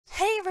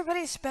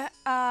everybody,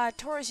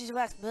 Taurus is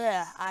back.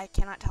 Bleh, I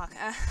cannot talk.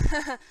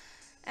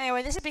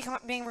 Anyway, this is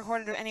being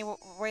recorded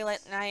way late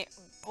at night.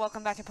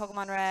 Welcome back to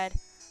Pokemon Red.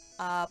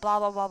 Blah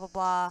blah blah blah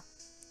blah.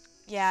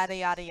 Yada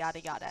yada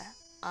yada yada.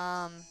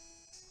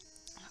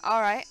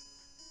 Alright.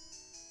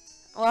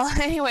 Well,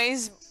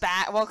 anyways,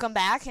 welcome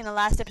back. In the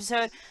last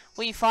episode,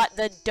 we fought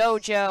the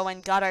dojo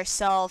and got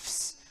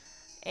ourselves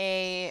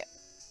a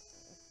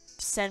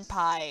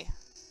senpai.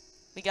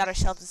 We got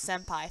ourselves a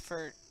senpai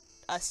for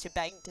us to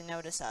beg to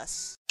notice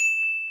us.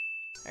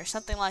 Or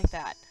something like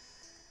that.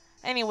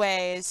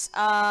 Anyways,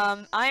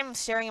 I'm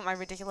staring at my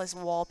ridiculous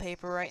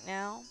wallpaper right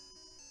now.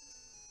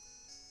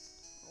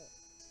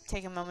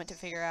 Take a moment to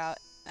figure out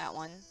that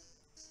one.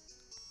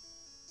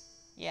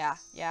 Yeah,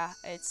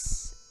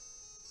 it's...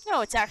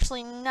 No, it's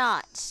actually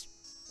not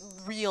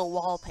real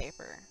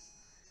wallpaper.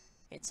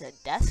 It's a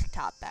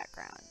desktop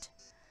background.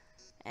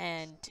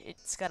 And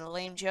it's got a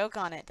lame joke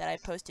on it that I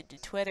posted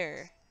to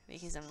Twitter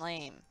because I'm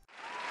lame.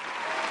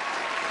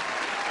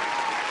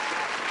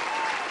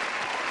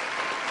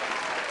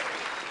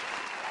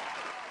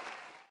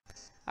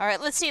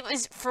 Alright, let's see,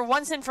 for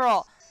once and for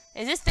all,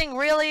 is this thing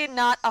really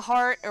not a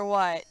heart or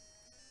what?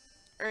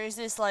 Or is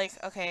this like,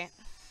 okay.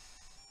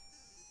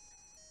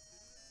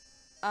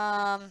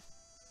 Alright,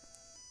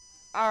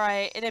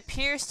 it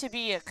appears to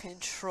be a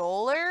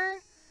controller?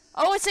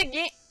 Oh, it's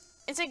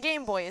a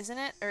Game Boy, isn't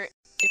it? Or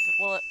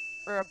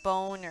or a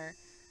bone or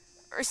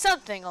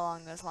something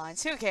along those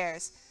lines. Who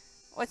cares?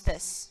 What's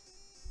this?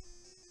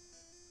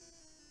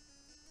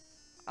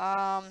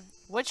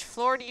 Which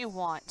floor do you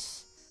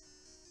want?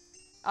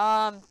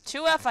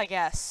 2F, I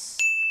guess.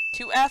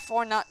 2F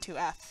or not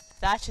 2F?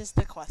 That is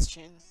the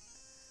question.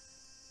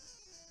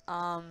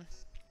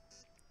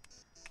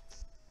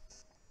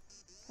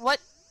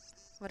 What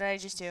did I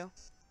just do?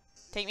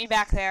 Take me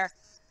back there.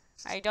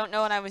 I don't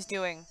know what I was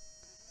doing.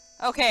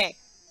 Okay.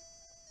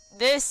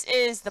 This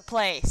is the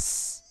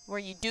place where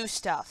you do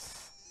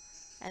stuff.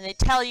 And they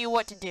tell you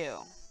what to do.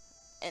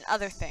 And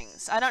other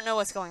things. I don't know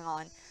what's going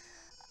on.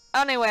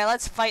 Anyway,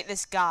 let's fight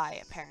this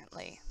guy,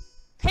 apparently.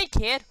 Hey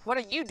kid, what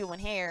are you doing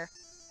here?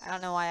 I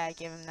don't know why I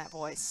gave him that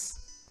voice.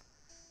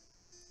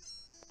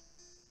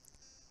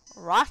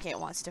 Rocket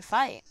wants to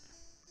fight.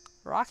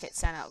 Rocket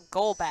sent out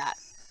Golbat.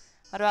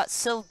 What about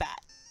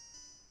Silbat?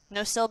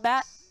 No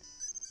Silbat?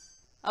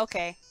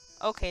 Okay.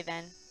 Okay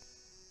then.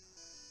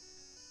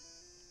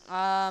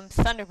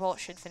 Thunderbolt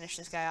should finish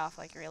this guy off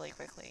like really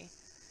quickly.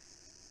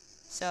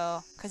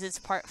 So, cause it's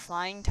part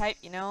flying type,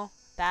 you know?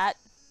 That.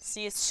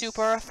 See, it's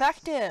super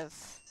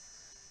effective.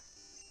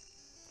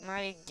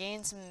 I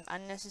gained some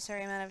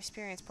unnecessary amount of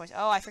experience points.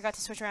 Oh, I forgot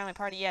to switch around my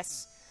party.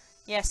 Yes.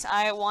 Yes,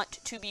 I want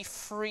to be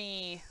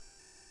free.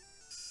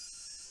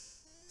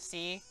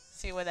 See?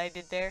 See what I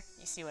did there?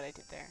 You see what I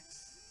did there?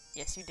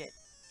 Yes, you did.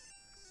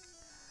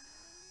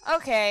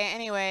 Okay,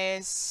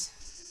 anyways.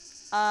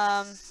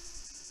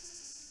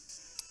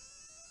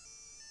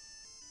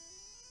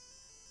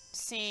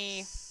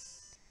 See.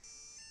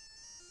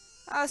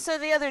 Oh, so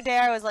the other day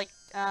I was like,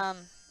 on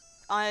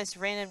this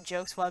random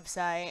jokes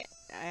website,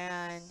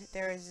 and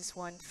there was this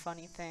one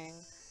funny thing,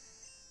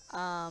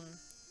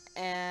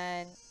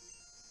 and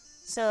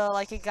so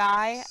like a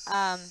guy,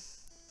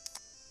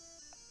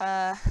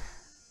 a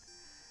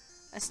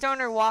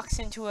stoner walks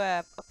into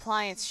a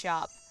appliance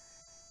shop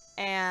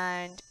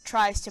and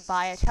tries to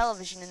buy a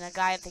television, and the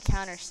guy at the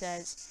counter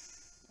says,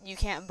 "You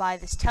can't buy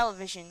this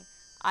television,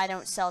 I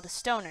don't sell to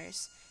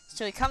stoners."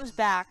 So he comes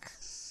back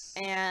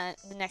and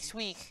the next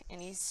week, and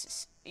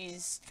he's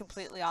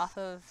completely off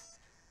of,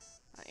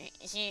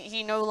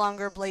 he no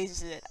longer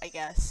blazes it, I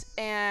guess,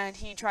 and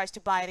he tries to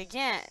buy it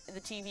again,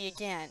 the TV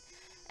again,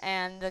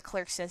 and the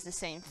clerk says the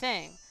same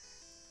thing.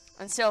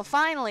 And so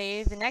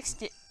finally, the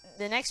next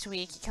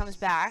week, he comes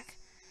back,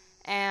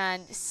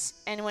 and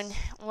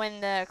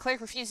when the clerk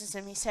refuses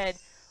him, he said,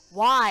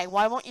 why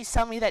won't you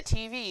sell me that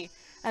TV?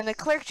 And the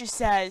clerk just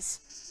says,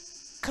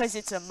 "'Cause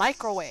it's a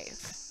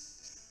microwave."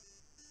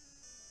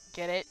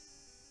 Get it?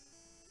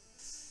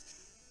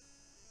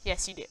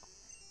 Yes, you do.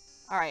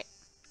 Alright.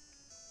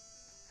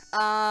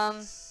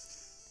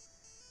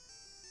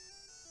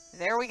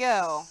 There we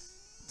go.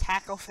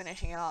 Tackle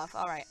finishing it off.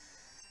 Alright.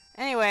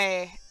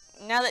 Anyway,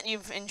 now that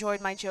you've enjoyed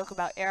my joke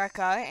about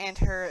Erica and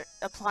her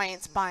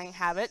appliance buying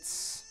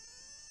habits.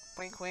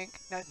 Wink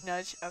wink, nudge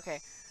nudge. Okay.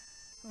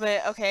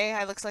 But, okay,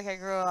 it looks like I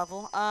grew a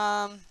level.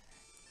 No,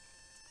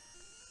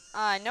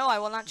 I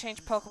will not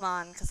change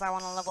Pokemon, because I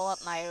want to level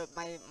up my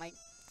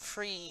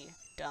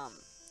freedom.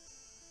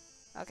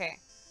 Okay.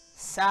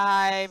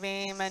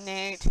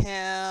 Psybeaminate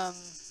him.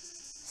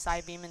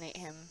 Psybeaminate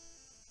him.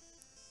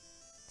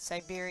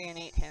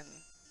 Siberianate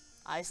him.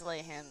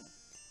 Isolate him.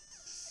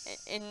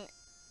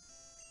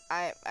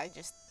 I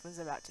just was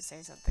about to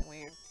say something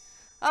weird.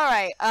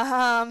 Alright,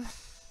 I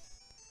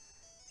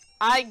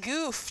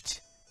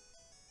goofed.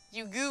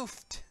 You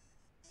goofed.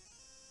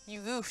 You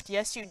goofed.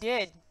 Yes, you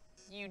did.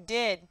 You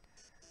did.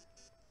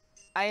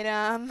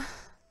 Item.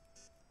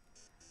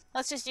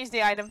 Let's just use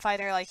the item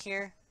fighter like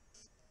here.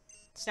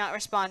 It's not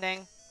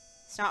responding.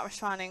 It's not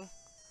responding.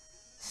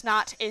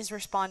 Snot is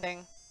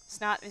responding.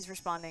 Snot is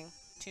responding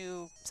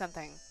to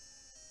something.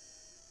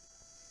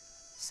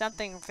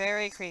 Something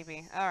very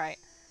creepy. Alright.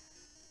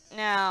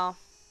 Now,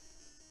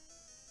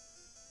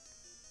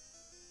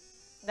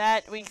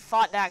 we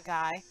fought that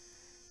guy.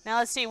 Now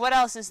let's see, what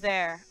else is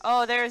there?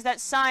 Oh, there's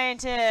that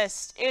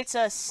scientist! It's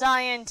a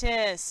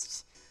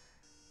scientist!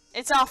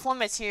 It's off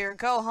limits here.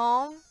 Go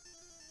home?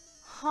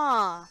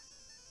 Huh. I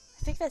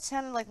think that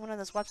sounded like one of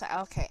those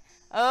websites. Okay.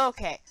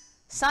 Okay.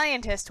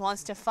 Scientist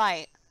wants to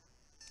fight.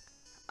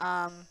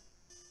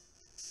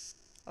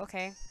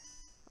 Okay.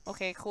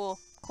 Okay, cool.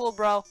 Cool,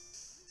 bro.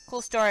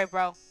 Cool story,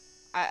 bro.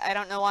 I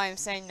don't know why I'm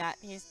saying that.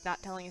 He's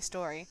not telling a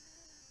story.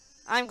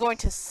 I'm going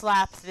to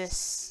slap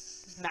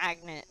this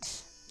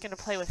magnet. I'm gonna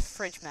play with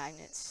fridge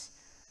magnets.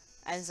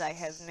 As I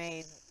have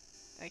made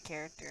a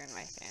character in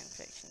my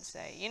fanfiction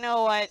say. You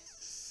know what?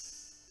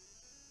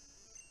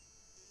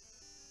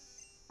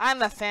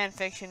 I'm a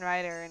fanfiction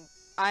writer, and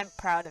I'm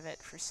proud of it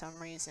for some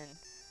reason.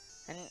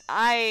 And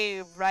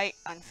I write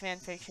on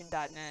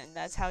fanfiction.net, and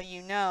that's how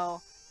you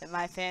know that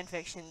my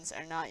fanfictions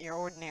are not your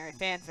ordinary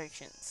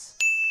fanfictions.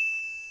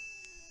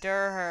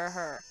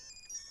 Her.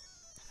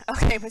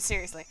 Okay, but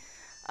seriously.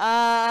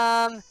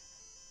 Let's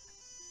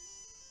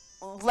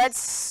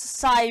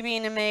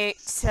Cybeanimate,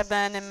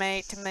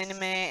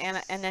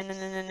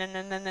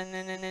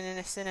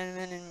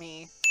 and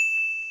me.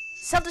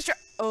 Self-destruct.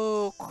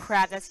 Oh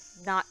crap,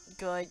 that's not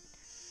good.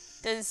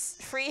 Does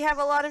Free have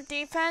a lot of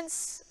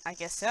defense? I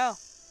guess so.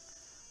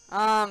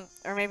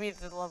 Or maybe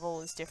the level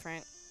was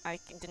different. I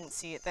didn't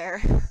see it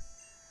there.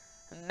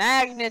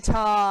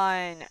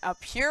 Magneton! A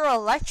pure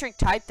electric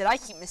type that I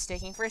keep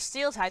mistaking for a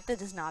steel type that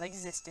does not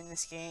exist in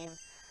this game.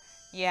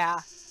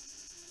 Yeah.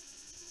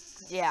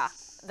 Yeah,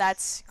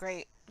 that's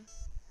great.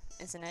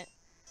 Isn't it?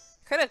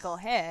 Critical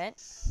hit.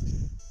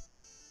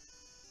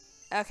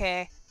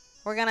 Okay,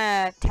 we're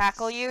gonna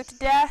tackle you to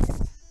death.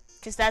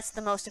 Because that's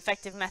the most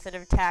effective method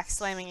of attack,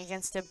 slamming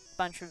against a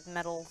bunch of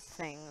metal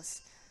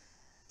things.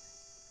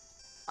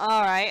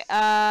 Alright,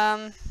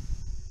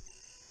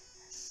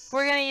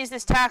 we're gonna use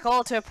this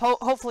tackle to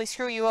hopefully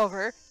screw you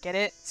over. Get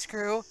it?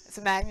 Screw. It's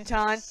a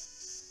magneton.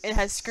 It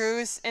has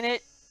screws in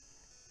it.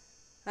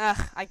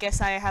 Ugh, I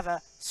guess I have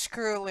a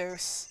screw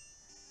loose.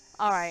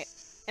 Alright,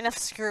 enough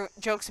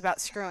jokes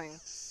about screwing.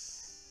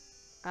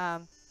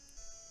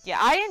 Yeah,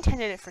 I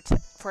intended it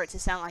for it to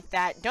sound like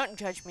that. Don't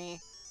judge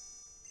me.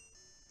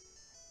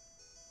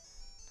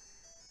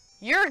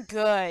 You're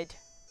good.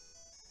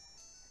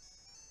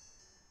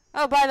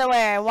 Oh, by the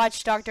way, I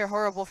watched Dr.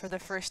 Horrible for the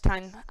first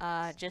time,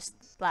 just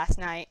last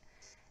night.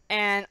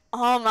 And,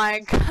 oh my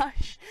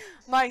gosh,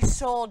 my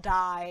soul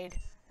died.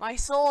 My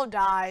soul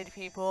died,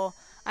 people.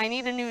 I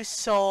need a new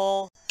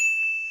soul.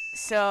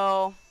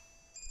 So,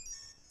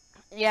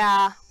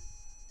 yeah.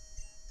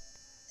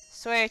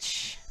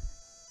 Switch.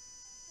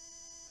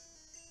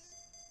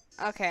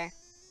 Okay.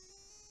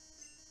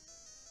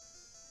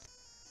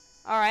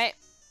 Alright.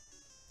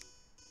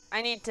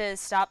 I need to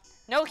stop.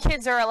 No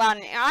kids are allowed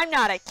in. I'm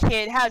not a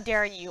kid. How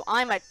dare you?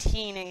 I'm a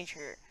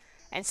teenager.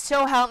 And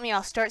so help me,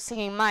 I'll start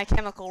singing My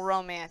Chemical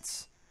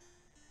Romance.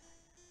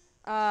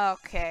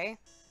 Okay.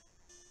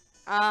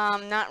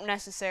 Not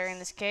necessary in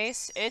this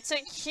case. It's a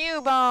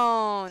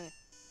Cubone!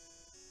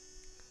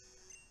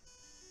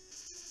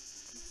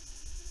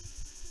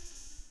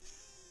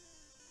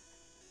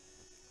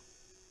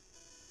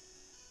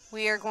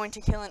 We are going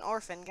to kill an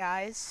orphan,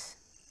 guys.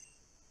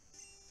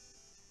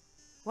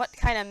 What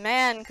kind of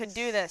man could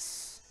do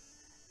this?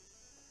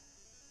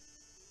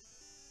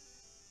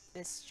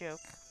 This joke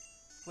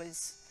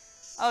was...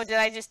 Oh, did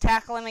I just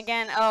tackle him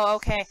again? Oh,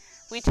 okay.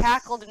 We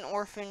tackled an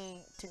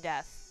orphan to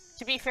death.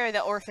 To be fair,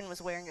 the orphan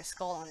was wearing a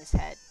skull on his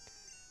head.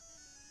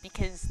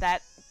 Because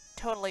that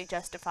totally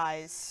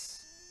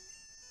justifies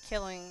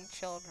killing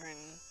children.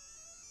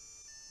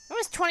 It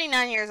was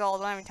 29 years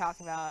old, what am I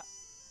talking about?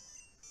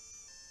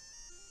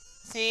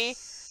 See?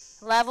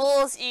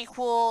 Levels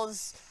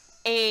equals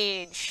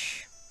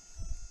age.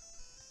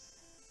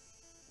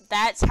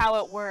 That's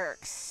how it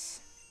works.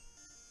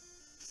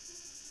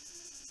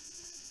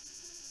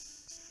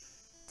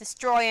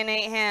 Destroy and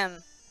ate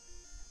him.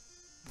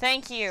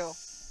 Thank you.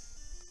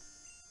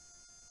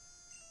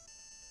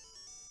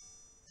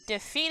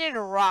 Defeated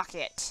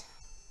Rocket.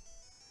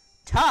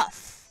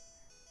 Tough.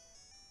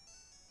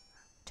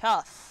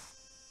 Tough.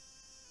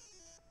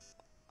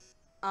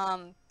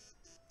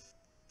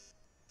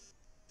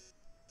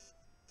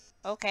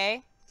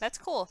 Okay. That's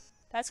cool.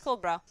 That's cool,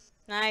 bro.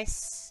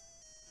 Nice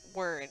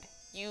word.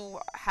 You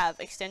have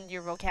extended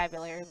your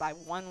vocabulary by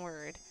one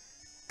word.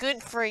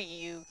 Good for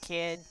you,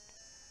 kid.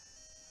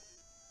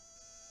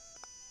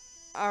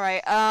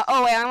 Alright,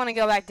 oh wait, I want to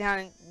go back down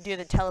and do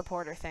the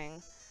teleporter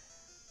thing.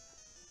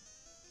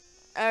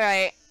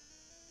 Alright.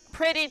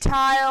 Pretty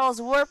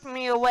tiles, warp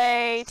me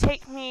away,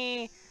 take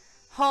me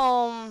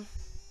home.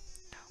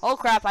 Oh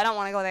crap, I don't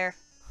want to go there.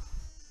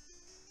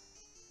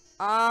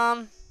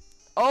 Oh,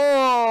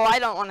 I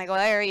don't want to go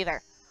there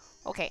either.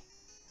 Okay.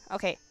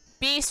 Okay.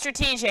 Be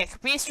strategic.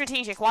 Be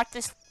strategic. Watch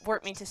this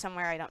warp me to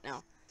somewhere I don't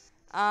know.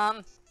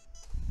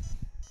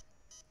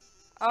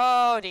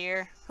 Oh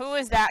dear. Who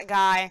is that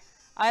guy?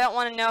 I don't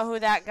want to know who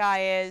that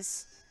guy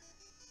is.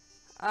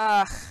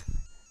 Ugh.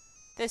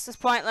 This was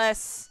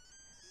pointless.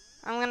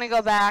 I'm gonna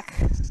go back.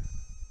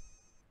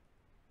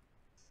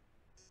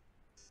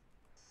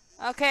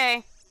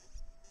 Okay.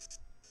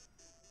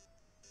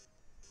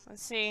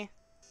 Let's see.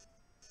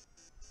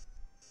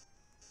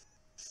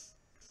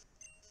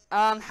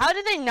 How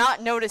did they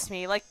not notice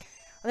me? Like,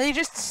 they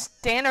just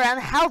stand around.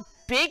 How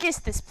big is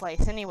this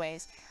place,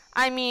 anyways?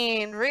 I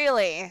mean,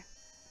 really.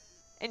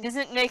 It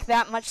doesn't make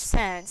that much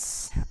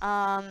sense.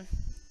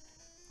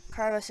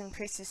 Carlos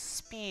increases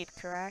speed,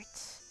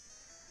 correct?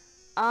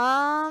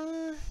 Let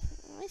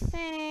me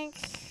think.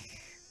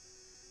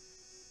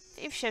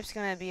 Thief ship's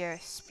gonna be our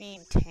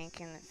speed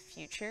tank in the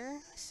future,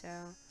 so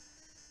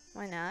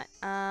why not?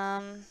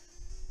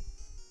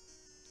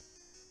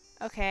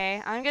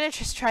 Okay, I'm gonna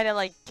just try to,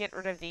 like, get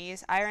rid of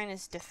these. Iron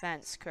is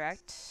defense,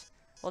 correct?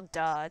 Well,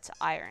 duh, it's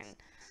iron.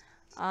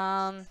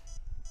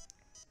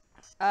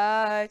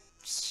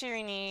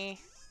 Shirini,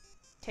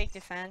 take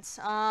defense.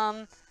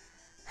 I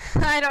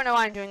don't know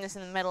why I'm doing this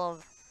in the middle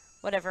of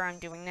whatever I'm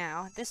doing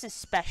now. This is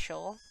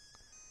special.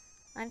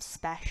 I'm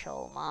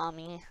special,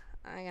 mommy.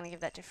 I'm gonna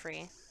give that to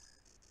free.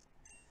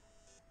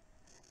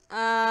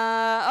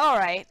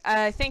 Alright.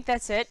 I think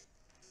that's it,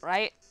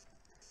 right?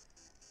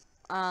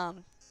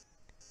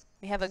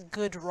 We have a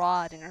good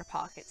rod in our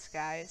pockets,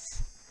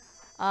 guys.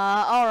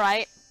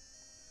 Alright.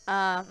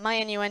 My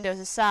innuendos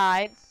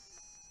aside.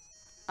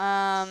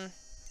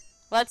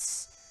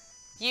 Let's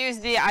use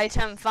the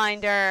item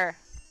finder.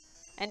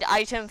 And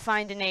item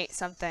findinate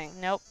something.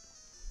 Nope.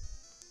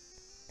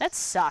 That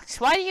sucks.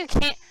 Why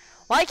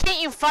can't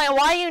you find,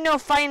 why you no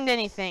find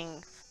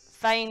anything?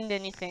 Find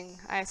anything.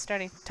 I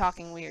started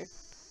talking weird.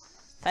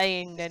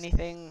 Find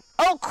anything.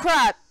 Oh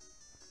crap!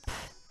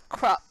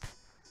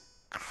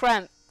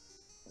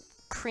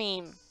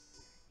 Cream.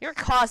 You're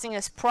causing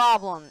us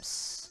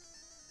problems.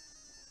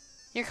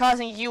 You're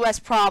causing US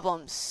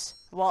problems.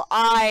 Well,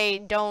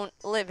 I don't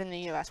live in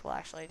the US. Well,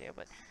 actually I do,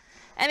 but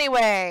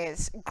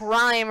anyways,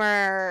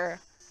 Grimer.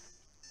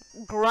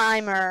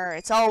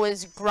 It's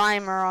always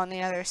Grimer on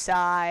the other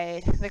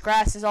side. The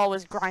grass is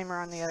always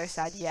Grimer on the other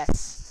side.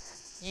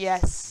 Yes.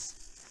 Yes.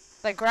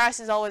 The grass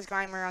is always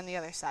Grimer on the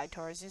other side.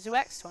 Taurus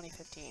ZuzuX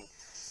 2015.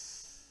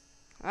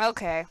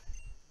 Okay.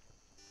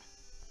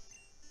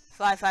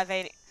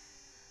 5580.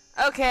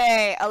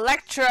 Okay,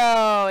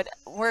 electrode.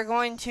 We're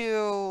going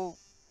to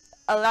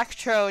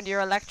electrode your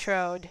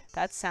electrode.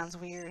 That sounds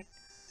weird.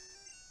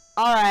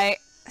 Alright.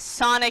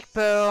 Sonic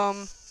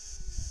boom.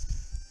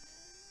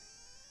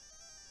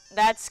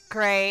 That's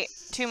great.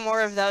 2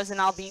 more of those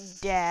and I'll be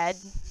dead.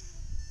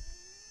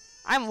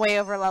 I'm way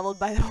over leveled,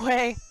 by the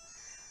way.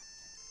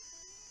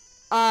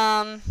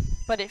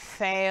 But it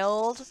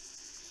failed.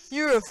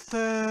 You're a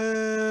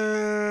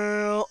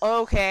fail.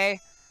 Okay.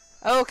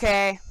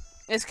 Okay.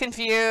 It's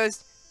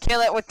confused.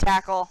 Kill it with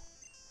tackle.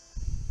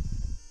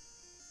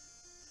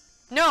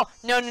 No.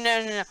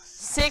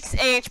 6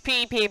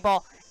 HP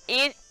people.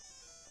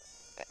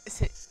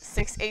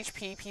 6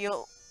 HP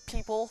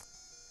people.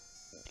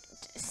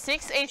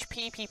 6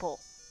 HP people.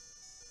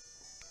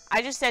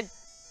 I just said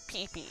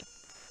PP.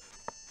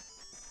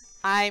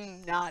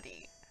 I'm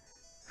naughty.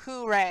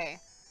 Hooray.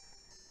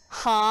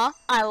 Huh?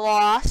 I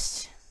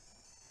lost?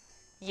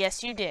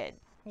 Yes, you did.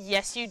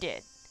 Yes, you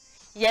did.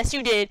 Yes,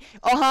 you did.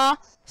 Uh-huh.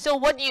 So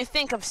what do you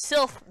think of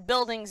Sylph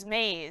Building's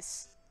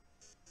maze?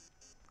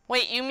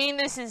 Wait, you mean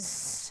this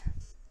is...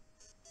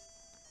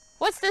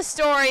 What's the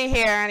story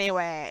here,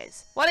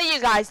 anyways? What are you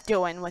guys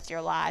doing with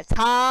your lives,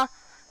 huh?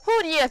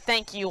 Who do you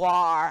think you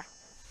are?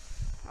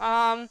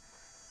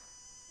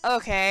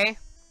 Okay.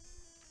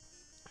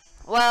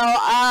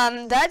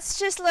 Well, that's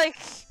just like...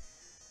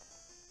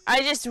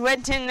 I just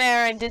went in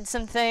there and did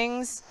some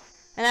things,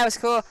 and that was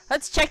cool.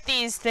 Let's check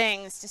these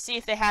things to see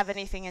if they have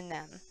anything in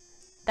them.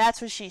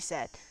 That's what she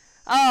said.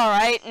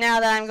 Alright, now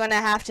that I'm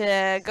gonna have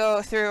to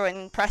go through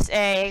and press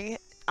A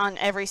on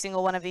every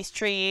single one of these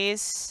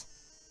trees.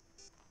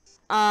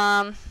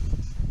 Yeah.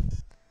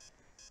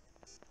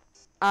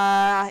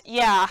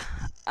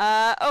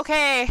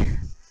 Okay.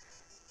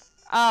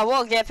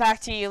 We'll get back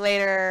to you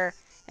later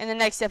in the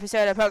next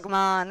episode of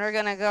Pokemon. We're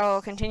gonna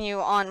go continue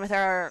on with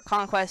our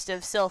conquest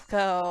of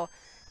Silph,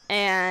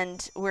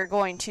 and we're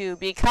going to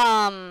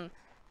become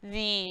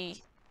the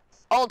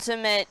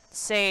ultimate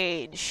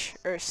sage,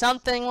 or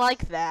something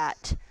like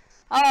that.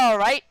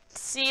 Alright,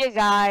 see you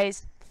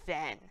guys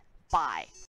then. Bye.